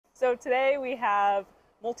So today we have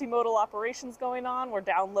multimodal operations going on. We're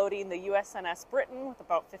downloading the USNS Britain with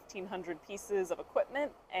about 1,500 pieces of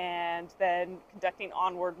equipment and then conducting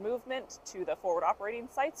onward movement to the forward operating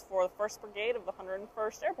sites for the 1st Brigade of the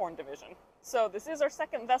 101st Airborne Division. So this is our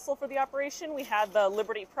second vessel for the operation. We had the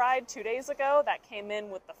Liberty Pride 2 days ago that came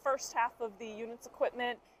in with the first half of the unit's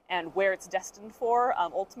equipment and where it's destined for,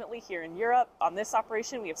 ultimately here in Europe. On this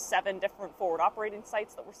operation, we have 7 different forward operating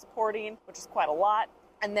sites that we're supporting, which is quite a lot.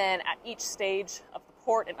 And then at each stage of the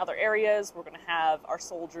port and other areas, we're going to have our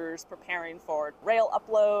soldiers preparing for rail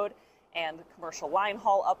upload and commercial line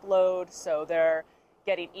haul upload. So they're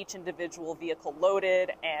getting each individual vehicle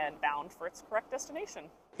loaded and bound for its correct destination.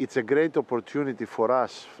 It's a great opportunity for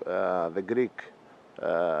us, the Greek,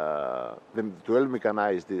 the 12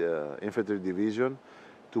 mechanized infantry division,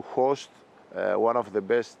 to host one of the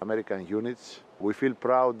best American units. We feel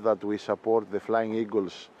proud that we support the Flying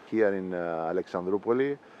Eagles here in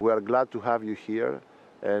Alexandroupoli. We are glad to have you here,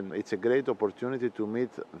 and it's a great opportunity to meet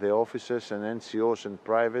the officers and NCOs and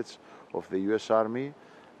privates of the US Army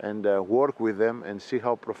and work with them and see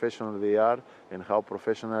how professional they are and how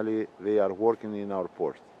professionally they are working in our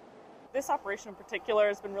port. This operation in particular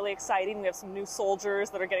has been really exciting. We have some new soldiers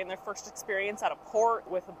that are getting their first experience at a port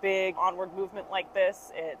with a big onward movement like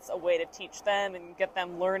this. It's a way to teach them and get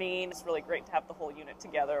them learning. It's really great to have the whole unit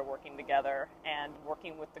together, working together, and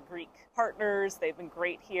working with the Greek partners. They've been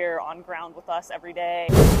great here on ground with us every day.